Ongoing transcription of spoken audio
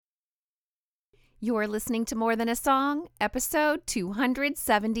You're listening to More Than a Song, episode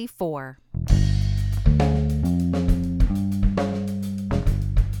 274.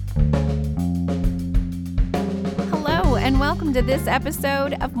 Hello, and welcome to this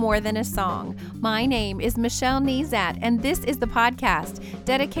episode of More Than a Song. My name is Michelle Nezat, and this is the podcast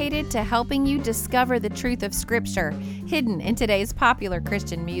dedicated to helping you discover the truth of Scripture hidden in today's popular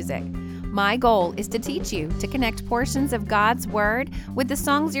Christian music. My goal is to teach you to connect portions of God's Word with the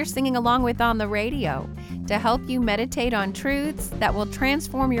songs you're singing along with on the radio, to help you meditate on truths that will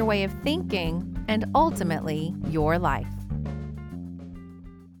transform your way of thinking and ultimately your life.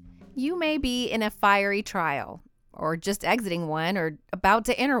 You may be in a fiery trial, or just exiting one, or about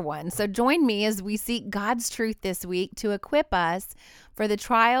to enter one. So join me as we seek God's truth this week to equip us for the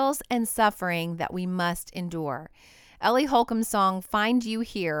trials and suffering that we must endure. Ellie Holcomb's song, Find You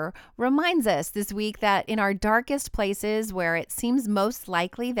Here, reminds us this week that in our darkest places where it seems most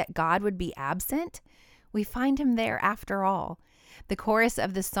likely that God would be absent, we find him there after all. The chorus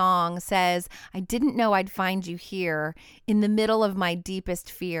of the song says, I didn't know I'd find you here in the middle of my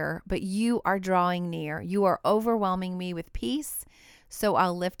deepest fear, but you are drawing near. You are overwhelming me with peace, so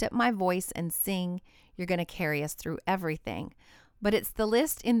I'll lift up my voice and sing. You're going to carry us through everything. But it's the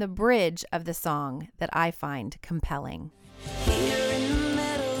list in the bridge of the song that I find compelling. Here in the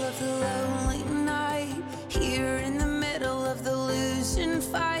middle of the lonely night, here in the middle of the losing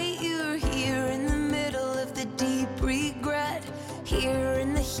fight, you're here in the middle of the deep regret, here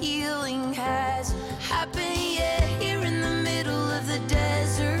in the healing has happened yet, here in the middle of the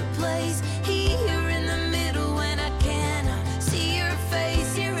desert place, here in the middle when I cannot see your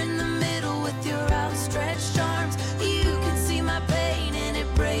face, here in the middle with your outstretched arms, you can see my pain and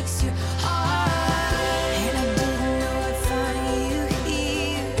it breaks your heart. And I didn't know I'd find you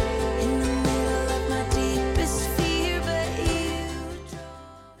here in the middle of my deepest fear, but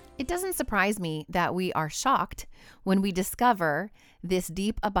you It doesn't surprise me that we are shocked when we discover this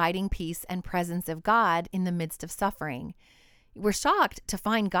deep, abiding peace and presence of God in the midst of suffering. We're shocked to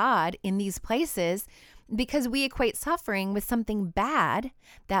find God in these places because we equate suffering with something bad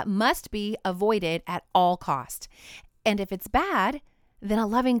that must be avoided at all cost. And if it's bad, then a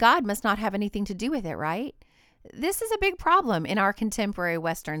loving God must not have anything to do with it, right? This is a big problem in our contemporary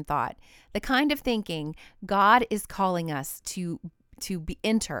Western thought. The kind of thinking God is calling us to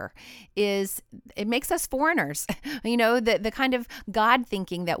enter it makes us foreigners. The kind of God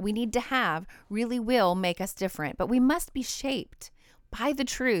thinking that we need to have really will make us different. But we must be shaped by the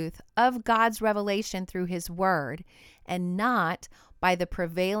truth of God's revelation through his word and not by the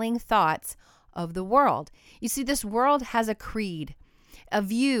prevailing thoughts of the world. You see, this world has a creed, a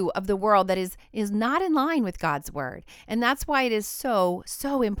view of the world that is not in line with God's word. And that's why it is so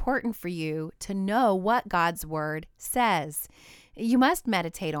important for you to know what God's word says. You must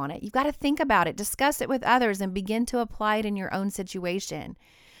meditate on it. You've got to think about it, discuss it with others, and begin to apply it in your own situation.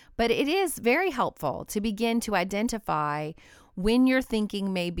 But it is very helpful to begin to identify when your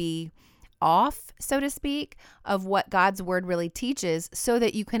thinking may be off, so to speak, of what God's word really teaches so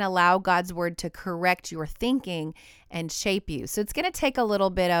that you can allow God's word to correct your thinking and shape you. So it's going to take a little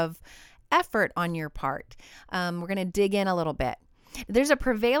bit of effort on your part. We're going to dig in a little bit. There's a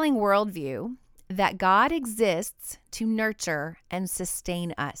prevailing worldview that God exists to nurture and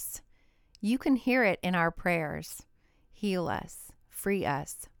sustain us. You can hear it in our prayers. Heal us, free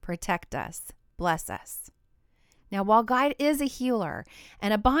us, protect us, bless us. Now, while God is a healer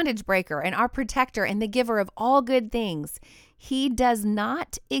and a bondage breaker and our protector and the giver of all good things, he does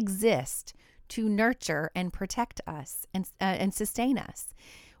not exist to nurture and protect us and sustain us.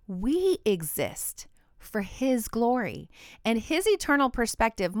 We exist for his glory, and his eternal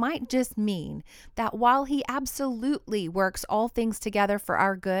perspective might just mean that while he absolutely works all things together for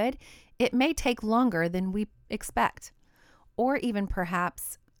our good, it may take longer than we expect. Or even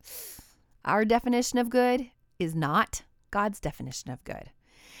perhaps our definition of good is not God's definition of good.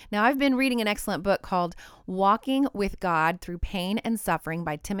 Now, I've been reading an excellent book called Walking with God Through Pain and Suffering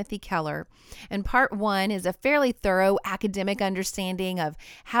by Timothy Keller. And part 1 is a fairly thorough academic understanding of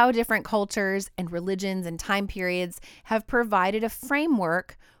how different cultures and religions and time periods have provided a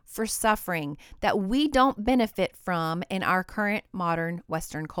framework for suffering that we don't benefit from in our current modern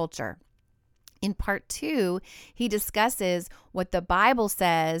Western culture. In part 2, he discusses what the Bible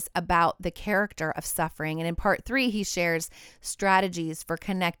says about the character of suffering. And in part 3, he shares strategies for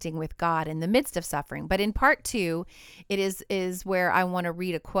connecting with God in the midst of suffering. But in part 2, it is where I want to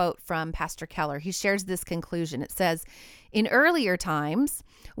read a quote from Pastor Keller. He shares this conclusion. It says, in earlier times,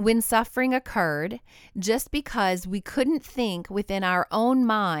 when suffering occurred, just because we couldn't think within our own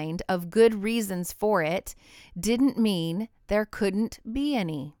mind of good reasons for it, didn't mean there couldn't be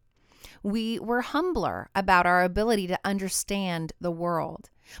any. We were humbler about our ability to understand the world.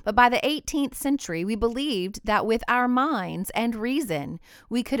 But by the 18th century, we believed that with our minds and reason,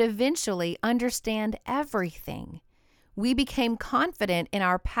 we could eventually understand everything. We became confident in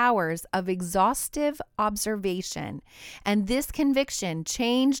our powers of exhaustive observation, and this conviction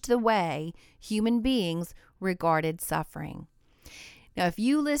changed the way human beings regarded suffering. Now, if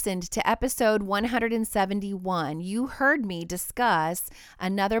you listened to episode 171, you heard me discuss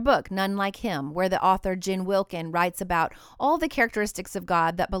another book, None Like Him, where the author Jen Wilkin writes about all the characteristics of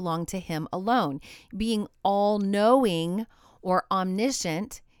God that belong to him alone. Being all-knowing or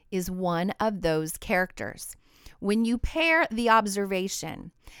omniscient is one of those characters. When you pair the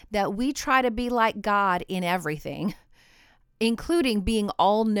observation that we try to be like God in everything, including being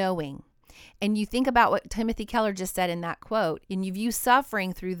all-knowing, and you think about what Timothy Keller just said in that quote, and you view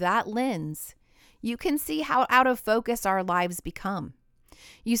suffering through that lens, you can see how out of focus our lives become.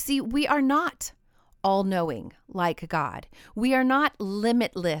 You see, we are not all-knowing like God. We are not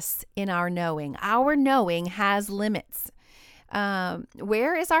limitless in our knowing. Our knowing has limits.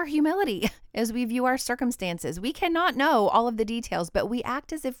 Where is our humility as we view our circumstances? We cannot know all of the details, but we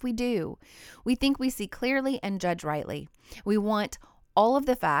act as if we do. We think we see clearly and judge rightly. We want all of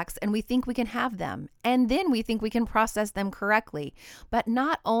the facts and we think we can have them. And then we think we can process them correctly. But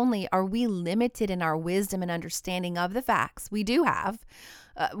not only are we limited in our wisdom and understanding of the facts we do have,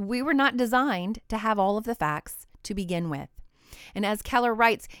 we were not designed to have all of the facts to begin with. And as Keller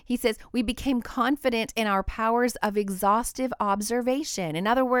writes, he says, we became confident in our powers of exhaustive observation. In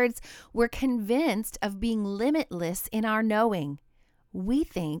other words, we're convinced of being limitless in our knowing. We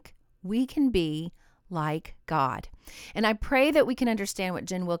think we can be like God. And I pray that we can understand what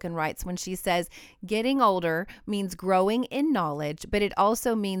Jen Wilkin writes when she says, getting older means growing in knowledge, but it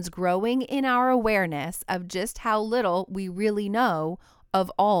also means growing in our awareness of just how little we really know of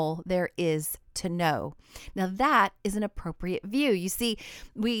all there is to know. Now that is an appropriate view. You see,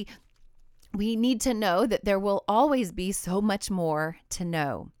 we need to know that there will always be so much more to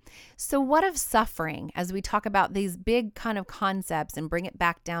know. So what of suffering, as we talk about these big kind of concepts and bring it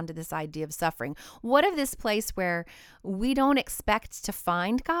back down to this idea of suffering? What of this place where we don't expect to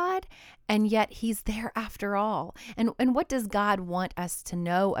find God, and yet he's there after all? And what does God want us to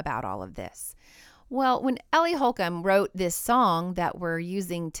know about all of this? Well, when Ellie Holcomb wrote this song that we're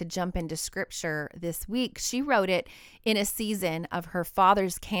using to jump into scripture this week, she wrote it in a season of her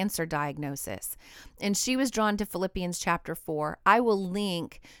father's cancer diagnosis. And she was drawn to Philippians chapter 4. I will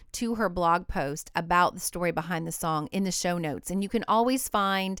link to her blog post about the story behind the song in the show notes. And you can always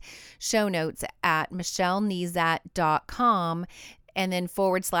find show notes at michellenezat.com and then /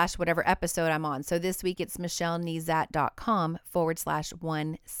 whatever episode I'm on. So this week it's michellenezat.com /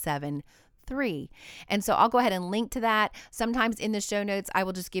 173. And so I'll go ahead and link to that. Sometimes in the show notes, I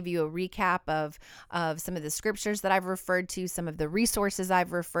will just give you a recap of some of the scriptures that I've referred to, some of the resources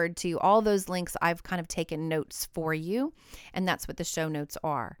I've referred to, all those links I've kind of taken notes for you. And that's what the show notes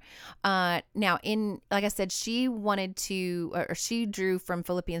are. Now, like I said, she drew from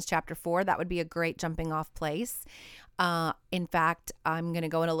Philippians chapter 4. That would be a great jumping off place. In fact, I'm going to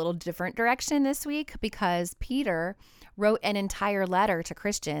go in a little different direction this week because Peter wrote an entire letter to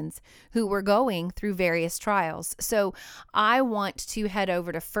Christians who were going through various trials. So I want to head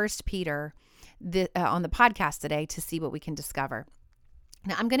over to 1 Peter on the podcast today to see what we can discover.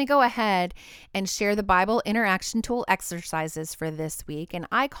 Now, I'm going to go ahead and share the Bible Interaction Tool exercises for this week. And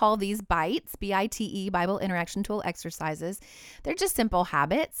I call these BITES, B-I-T-E, Bible Interaction Tool exercises. They're just simple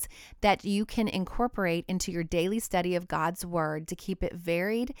habits that you can incorporate into your daily study of God's Word to keep it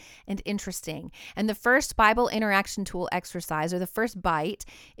varied and interesting. And the first Bible Interaction Tool exercise, or the first BITE,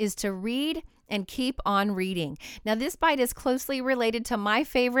 is to read and keep on reading. Now, this BITE is closely related to my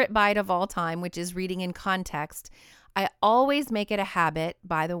favorite BITE of all time, which is reading in context. I always make it a habit,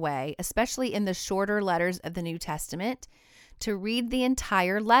 by the way, especially in the shorter letters of the New Testament, to read the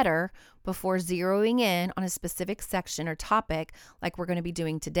entire letter before zeroing in on a specific section or topic like we're going to be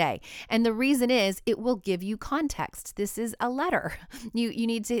doing today. And the reason is it will give you context. This is a letter. You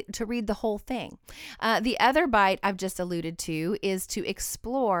need to read the whole thing. The other BITE I've just alluded to is to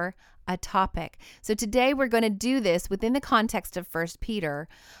explore a topic. So today we're going to do this within the context of 1 Peter.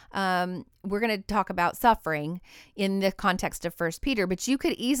 We're going to talk about suffering in the context of 1 Peter, but you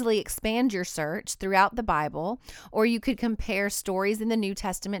could easily expand your search throughout the Bible, or you could compare stories in the New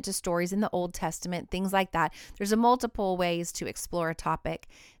Testament to stories in the Old Testament, things like that. There's multiple ways to explore a topic.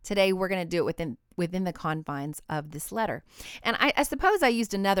 Today we're going to do it within the confines of this letter. And I suppose I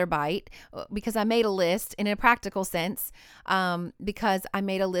used another BITE because I made a list in a practical sense, because I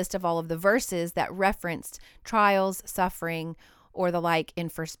made a list of all of the verses that referenced trials, suffering, or the like in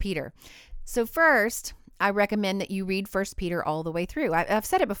 1 Peter. So first, I recommend that you read 1 Peter all the way through. I've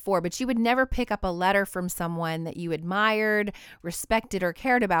said it before, but you would never pick up a letter from someone that you admired, respected, or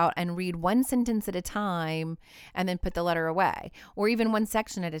cared about and read one sentence at a time and then put the letter away, or even one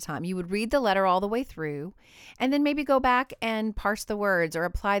section at a time. You would read the letter all the way through and then maybe go back and parse the words or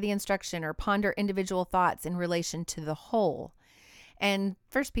apply the instruction or ponder individual thoughts in relation to the whole. And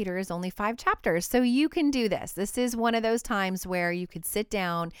 1 Peter is only 5 chapters, so you can do this. This is one of those times where you could sit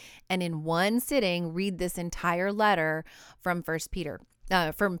down and in one sitting read this entire letter from Peter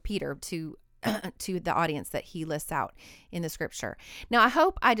to to the audience that he lists out in the scripture. Now, I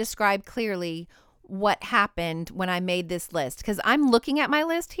hope I described clearly what happened when I made this list, because I'm looking at my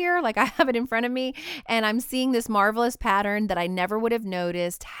list here, like I have it in front of me, and I'm seeing this marvelous pattern that I never would have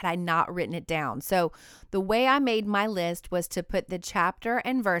noticed had I not written it down. So the way I made my list was to put the chapter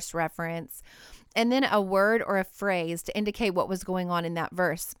and verse reference and then a word or a phrase to indicate what was going on in that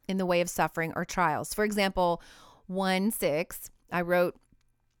verse in the way of suffering or trials. For example, 1:6, I wrote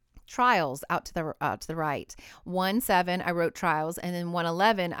trials out to the right. 1:7, I wrote trials, and then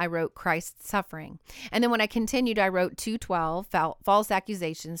 1:11, I wrote Christ's suffering. And then when I continued, I wrote 2:12, false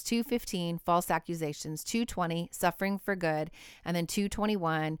accusations, 2:15, false accusations, 2:20, suffering for good, and then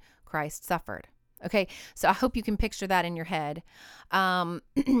 2:21, Christ suffered. Okay, so I hope you can picture that in your head.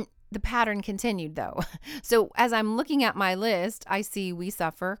 The pattern continued though. So as I'm looking at my list, I see we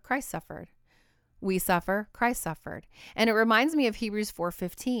suffer, Christ suffered. We suffer, Christ suffered. And it reminds me of Hebrews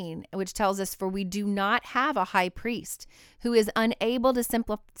 4:15, which tells us, for we do not have a high priest who is unable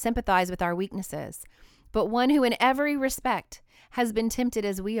to sympathize with our weaknesses, but one who in every respect has been tempted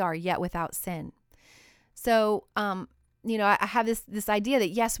as we are, yet without sin. So, I have this idea that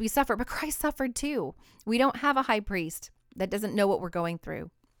yes, we suffer, but Christ suffered too. We don't have a high priest that doesn't know what we're going through.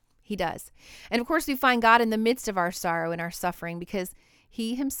 He does. And of course, we find God in the midst of our sorrow and our suffering because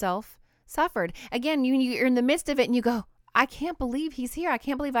he himself suffered. Again, you're in the midst of it and you go, I can't believe he's here. I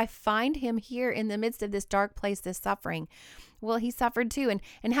can't believe I find him here in the midst of this dark place, this suffering. Well, he suffered too.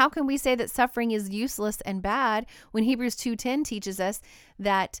 And how can we say that suffering is useless and bad when Hebrews 2:10 teaches us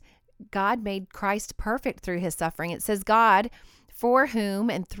that God made Christ perfect through his suffering? It says, God, for whom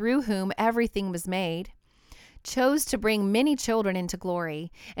and through whom everything was made, chose to bring many children into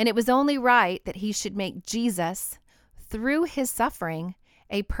glory. And it was only right that he should make Jesus, through his suffering,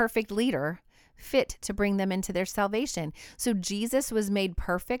 a perfect leader, fit to bring them into their salvation. So Jesus was made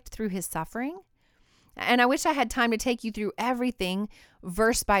perfect through his suffering. And I wish I had time to take you through everything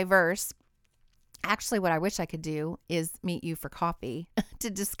verse by verse. Actually, what I wish I could do is meet you for coffee to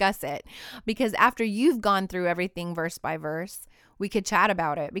discuss it, because after you've gone through everything verse by verse, we could chat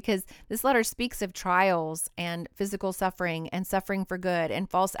about it, because this letter speaks of trials and physical suffering and suffering for good and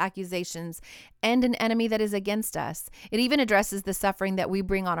false accusations and an enemy that is against us. It even addresses the suffering that we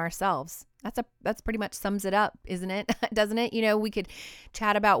bring on ourselves. That's pretty much sums it up, isn't it? Doesn't it? We could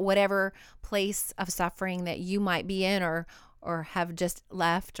chat about whatever place of suffering that you might be in or have just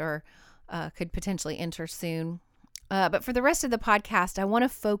left or could potentially enter soon. But for the rest of the podcast, I want to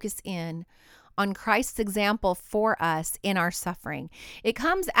focus in on Christ's example for us in our suffering. It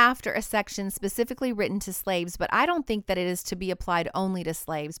comes after a section specifically written to slaves, but I don't think that it is to be applied only to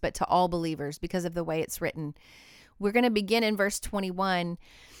slaves, but to all believers because of the way it's written. We're going to begin in verse 21.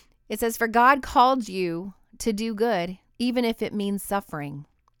 It says, for God called you to do good, even if it means suffering,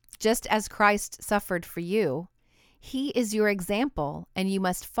 just as Christ suffered for you. He is your example, and you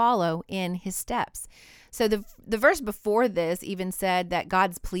must follow in his steps. So the verse before this even said that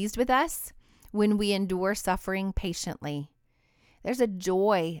God's pleased with us when we endure suffering patiently. There's a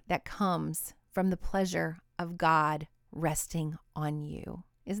joy that comes from the pleasure of God resting on you,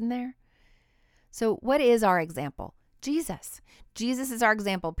 isn't there? So what is our example? Jesus. Jesus is our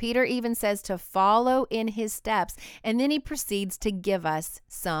example. Peter even says to follow in his steps, and then he proceeds to give us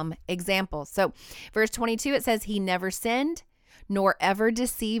some examples. So verse 22, it says he never sinned nor ever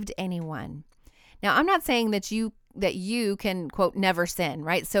deceived anyone. Now, I'm not saying that you can, quote, never sin,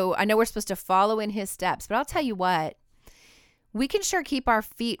 right? So I know we're supposed to follow in his steps, but I'll tell you what, we can sure keep our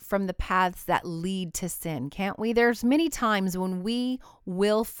feet from the paths that lead to sin, can't we? There's many times when we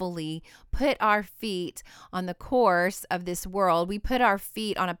willfully put our feet on the course of this world. We put our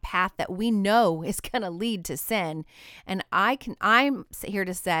feet on a path that we know is going to lead to sin. And I'm here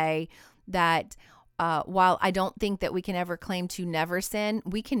to say that while I don't think that we can ever claim to never sin,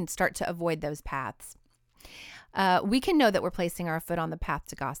 we can start to avoid those paths. We can know that we're placing our foot on the path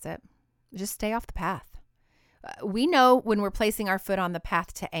to gossip. Just stay off the path. We know when we're placing our foot on the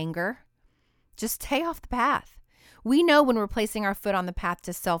path to anger. Just stay off the path. We know when we're placing our foot on the path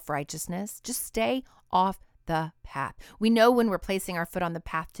to self-righteousness. Just stay off the path. We know when we're placing our foot on the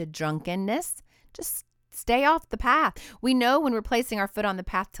path to drunkenness, just stay off the path. We know when we're placing our foot on the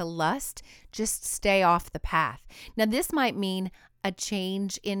path to lust, just stay off the path. Now, this might mean a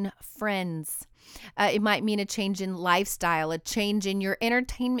change in friends. It might mean a change in lifestyle, a change in your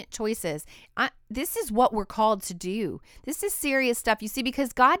entertainment choices. This is what we're called to do. This is serious stuff, you see,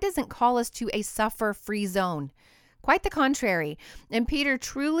 because God doesn't call us to a suffer-free zone. Quite the contrary. And Peter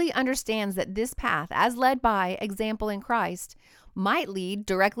truly understands that this path, as led by example in Christ, might lead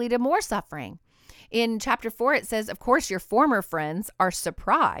directly to more suffering. In chapter 4, it says, of course, your former friends are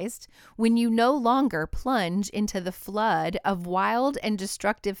surprised when you no longer plunge into the flood of wild and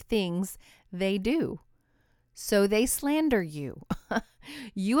destructive things they do. So they slander you.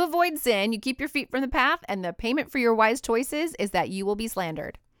 You avoid sin, you keep your feet from the path, and the payment for your wise choices is that you will be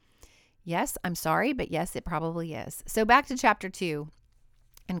slandered. Yes, I'm sorry, but yes, it probably is. So back to chapter 2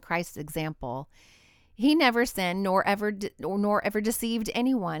 and Christ's example. He never sinned nor ever deceived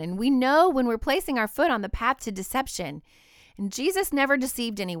anyone. And we know when we're placing our foot on the path to deception. And Jesus never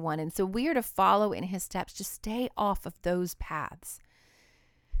deceived anyone. And so we are to follow in his steps. Just stay off of those paths.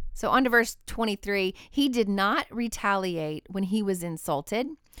 So on to verse 23. He did not retaliate when he was insulted,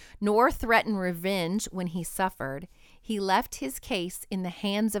 nor threaten revenge when he suffered. He left his case in the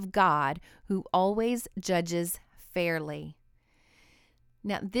hands of God, who always judges fairly.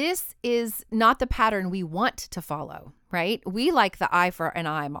 Now, this is not the pattern we want to follow, right? We like the eye for an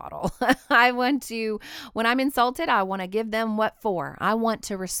eye model. When I'm insulted, I want to give them what for. I want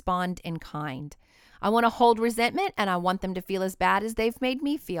to respond in kind. I want to hold resentment, and I want them to feel as bad as they've made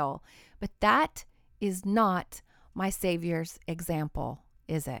me feel. But that is not my Savior's example,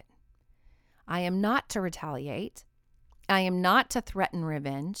 is it? I am not to retaliate. I am not to threaten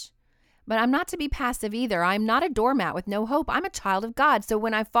revenge. But I'm not to be passive either. I'm not a doormat with no hope. I'm a child of God. So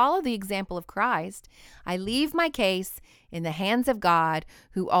when I follow the example of Christ, I leave my case in the hands of God,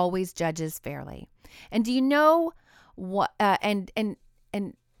 who always judges fairly. And do you know what? And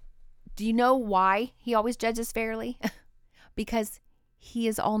do you know why he always judges fairly? Because he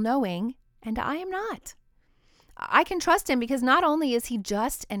is all-knowing, and I am not. I can trust him because not only is he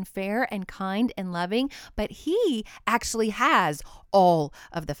just and fair and kind and loving, but he actually has all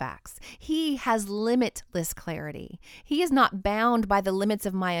of the facts. He has limitless clarity. He is not bound by the limits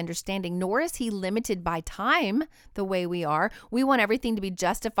of my understanding, nor is he limited by time the way we are. We want everything to be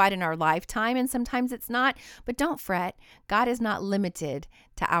justified in our lifetime, and sometimes it's not. But don't fret. God is not limited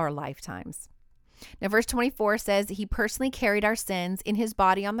to our lifetimes. Now, verse 24 says, he personally carried our sins in his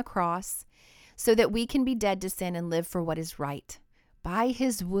body on the cross, so that we can be dead to sin and live for what is right. By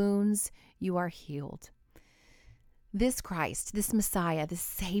his wounds, you are healed. This Christ, this Messiah, this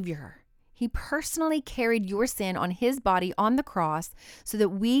Savior, he personally carried your sin on his body on the cross so that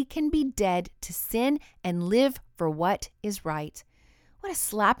we can be dead to sin and live for what is right. What a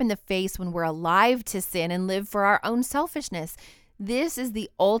slap in the face when we're alive to sin and live for our own selfishness. This is the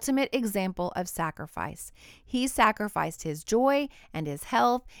ultimate example of sacrifice. He sacrificed his joy and his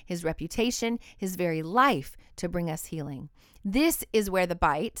health, his reputation, his very life to bring us healing. This is where the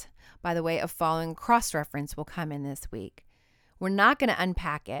bite, by the way of following cross-reference, will come in this week. We're not going to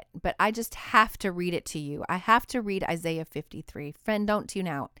unpack it, but I just have to read it to you. I have to read Isaiah 53. Friend, don't tune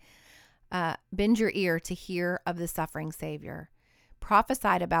out. Bend your ear to hear of the suffering Savior.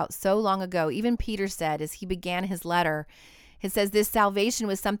 Prophesied about so long ago. Even Peter said as he began his letter, it says this salvation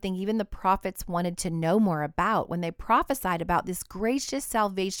was something even the prophets wanted to know more about when they prophesied about this gracious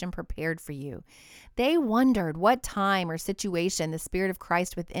salvation prepared for you. They wondered what time or situation the Spirit of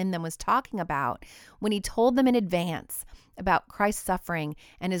Christ within them was talking about when he told them in advance about Christ's suffering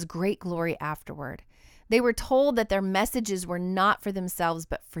and his great glory afterward. They were told that their messages were not for themselves,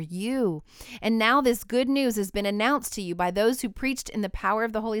 but for you. And now this good news has been announced to you by those who preached in the power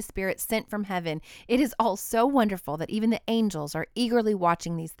of the Holy Spirit sent from heaven. It is all so wonderful that even the angels are eagerly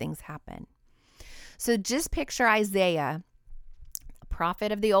watching these things happen. So just picture Isaiah,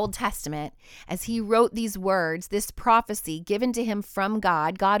 prophet of the Old Testament, as he wrote these words, this prophecy given to him from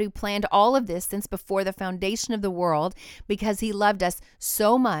God, God who planned all of this since before the foundation of the world, because he loved us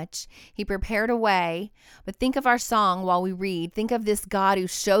so much. He prepared a way. But think of our song while we read. Think of this God who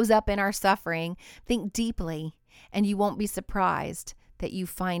shows up in our suffering. Think deeply, and you won't be surprised that you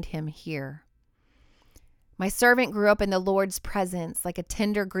find him here. My servant grew up in the Lord's presence like a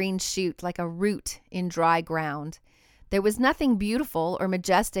tender green shoot, like a root in dry ground. There was nothing beautiful or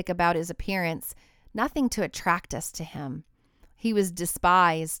majestic about his appearance, nothing to attract us to him. He was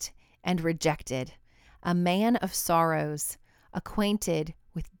despised and rejected, a man of sorrows, acquainted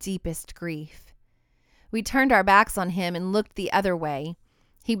with deepest grief. We turned our backs on him and looked the other way.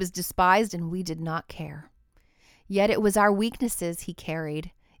 He was despised and we did not care. Yet it was our weaknesses he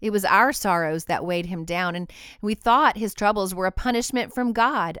carried. It was our sorrows that weighed him down, and we thought his troubles were a punishment from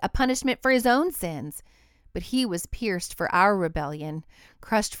God, a punishment for his own sins. But he was pierced for our rebellion,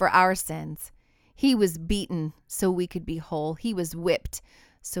 crushed for our sins. He was beaten so we could be whole. He was whipped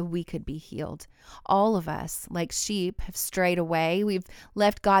so we could be healed. All of us, like sheep, have strayed away. We've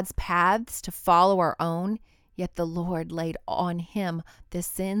left God's paths to follow our own, yet the Lord laid on him the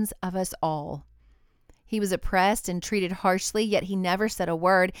sins of us all. He was oppressed and treated harshly, yet he never said a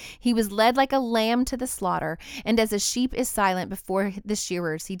word. He was led like a lamb to the slaughter, and as a sheep is silent before the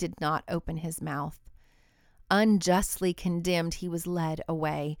shearers, he did not open his mouth. Unjustly condemned, he was led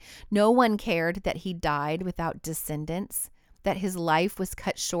away. No one cared that he died without descendants, that his life was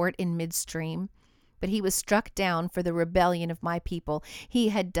cut short in midstream. But he was struck down for the rebellion of my people. He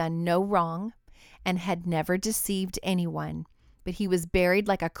had done no wrong and had never deceived anyone. But he was buried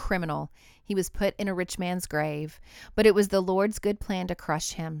like a criminal. He was put in a rich man's grave. But it was the Lord's good plan to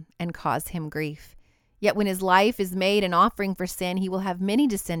crush him and cause him grief. Yet when his life is made an offering for sin, he will have many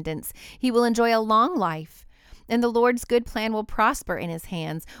descendants. He will enjoy a long life. And the Lord's good plan will prosper in his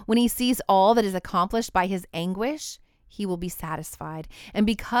hands. When he sees all that is accomplished by his anguish, he will be satisfied. And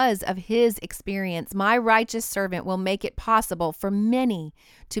because of his experience, my righteous servant will make it possible for many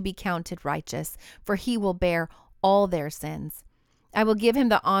to be counted righteous, for he will bear all their sins. I will give him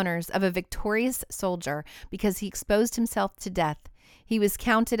the honors of a victorious soldier because he exposed himself to death. He was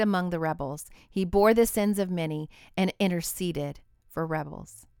counted among the rebels. He bore the sins of many and interceded for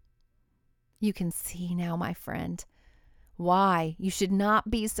rebels. You can see now, my friend, why you should not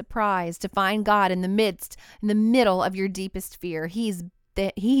be surprised to find God in the middle of your deepest fear. He's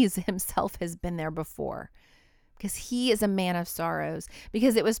himself has been there before, because he is a man of sorrows,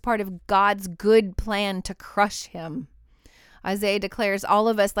 because it was part of God's good plan to crush him. Isaiah declares, all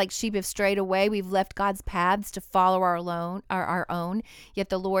of us like sheep have strayed away. We've left God's paths to follow our own, yet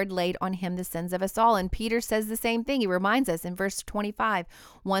the Lord laid on him the sins of us all. And Peter says the same thing. He reminds us in verse 25,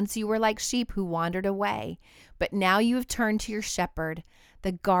 once you were like sheep who wandered away, but now you have turned to your shepherd,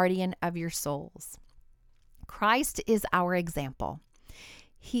 the guardian of your souls. Christ is our example.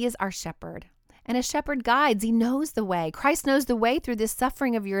 He is our shepherd. And a shepherd guides. He knows the way. Christ knows the way through this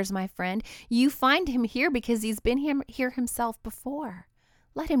suffering of yours, my friend. You find him here because he's been here himself before.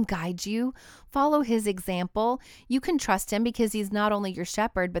 Let him guide you. Follow his example. You can trust him because he's not only your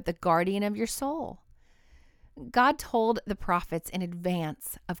shepherd, but the guardian of your soul. God told the prophets in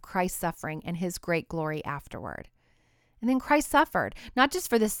advance of Christ's suffering and his great glory afterward. And then Christ suffered, not just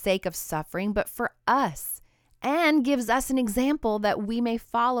for the sake of suffering, but for us, and gives us an example that we may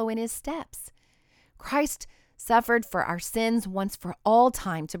follow in his steps. Christ suffered for our sins once for all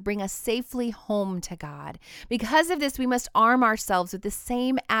time to bring us safely home to God. Because of this, we must arm ourselves with the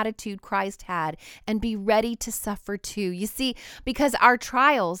same attitude Christ had and be ready to suffer too. You see, because our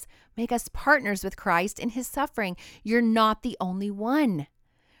trials make us partners with Christ in his suffering, you're not the only one.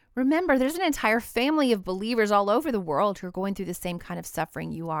 Remember, there's an entire family of believers all over the world who are going through the same kind of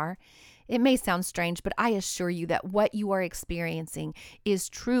suffering you are. It may sound strange, but I assure you that what you are experiencing is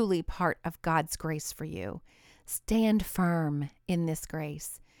truly part of God's grace for you. Stand firm in this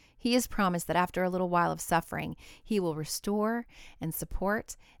grace. He has promised that after a little while of suffering, he will restore and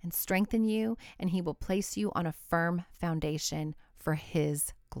support and strengthen you, and he will place you on a firm foundation for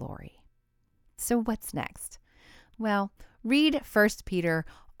his glory. So what's next? Well, read 1 Peter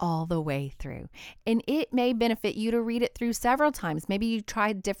all the way through. And it may benefit you to read it through several times. Maybe you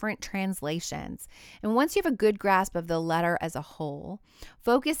try different translations. And once you have a good grasp of the letter as a whole,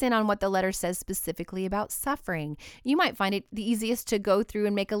 focus in on what the letter says specifically about suffering. You might find it the easiest to go through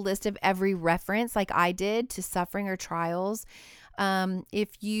and make a list of every reference, like I did, to suffering or trials.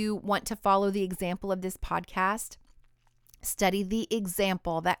 If you want to follow the example of this podcast, study the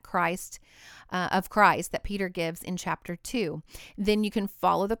example that Christ that Peter gives in chapter 2. Then you can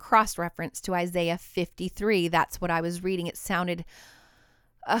follow the cross reference to Isaiah 53. That's what I was reading. It sounded,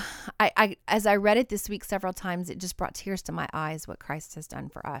 as I read it this week several times, it just brought tears to my eyes what Christ has done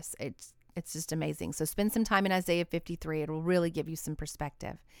for us. It's just amazing. So spend some time in Isaiah 53. It will really give you some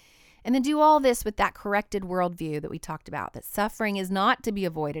perspective. And then do all this with that corrected worldview that we talked about, that suffering is not to be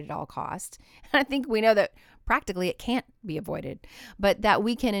avoided at all costs. And I think we know that practically it can't be avoided, but that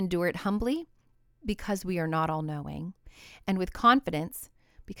we can endure it humbly because we are not all-knowing, and with confidence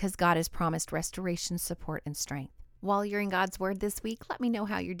because God has promised restoration, support, and strength. While you're in God's Word this week, let me know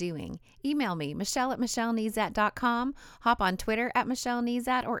how you're doing. Email me, michelle@michellenezat.com. Hop on Twitter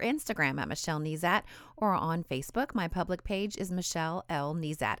 @MichelleNezat or Instagram @MichelleNezat, or on Facebook. My public page is Michelle L.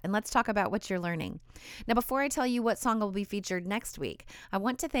 Nezat. And let's talk about what you're learning. Now, before I tell you what song will be featured next week, I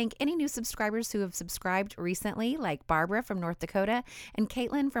want to thank any new subscribers who have subscribed recently, like Barbara from North Dakota and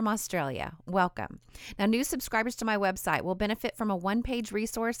Caitlin from Australia. Welcome. Now, new subscribers to my website will benefit from a one-page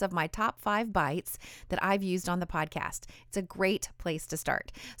resource of my top 5 bites that I've used on the podcast. It's a great place to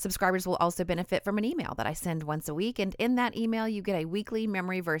start. Subscribers will also benefit from an email that I send once a week, and in that email, you get a weekly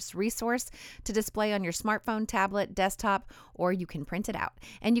memory verse resource to display on your smartphone, tablet, desktop, or you can print it out.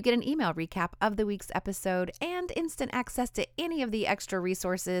 And you get an email recap of the week's episode and instant access to any of the extra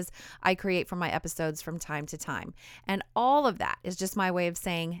resources I create for my episodes from time to time. And all of that is just my way of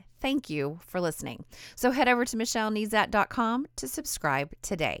saying thank you for listening. So head over to michellenezat.com to subscribe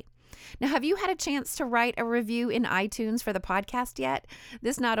today. Now, have you had a chance to write a review in iTunes for the podcast yet?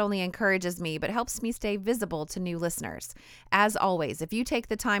 This not only encourages me, but helps me stay visible to new listeners. As always, if you take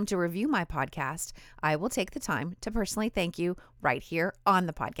the time to review my podcast, I will take the time to personally thank you right here on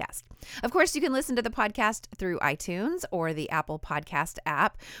the podcast. Of course, you can listen to the podcast through iTunes or the Apple Podcast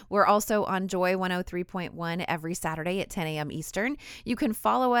app. We're also on Joy 103.1 every Saturday at 10 a.m. Eastern. You can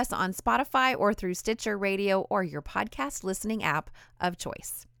follow us on Spotify or through Stitcher Radio or your podcast listening app of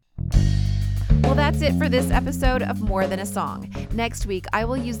choice. Well, that's it for this episode of More Than a Song. Next week, I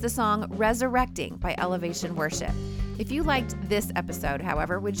will use the song Resurrecting by Elevation Worship. If you liked this episode,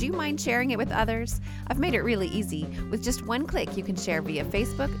 however, would you mind sharing it with others? I've made it really easy. With just one click, you can share via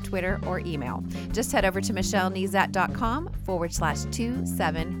Facebook, Twitter, or email. Just head over to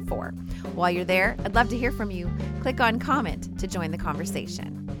michellenezat.com/274. While you're there, I'd love to hear from you. Click on comment to join the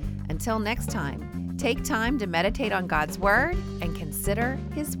conversation. Until next time, take time to meditate on God's Word and consider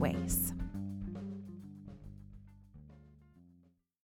His ways.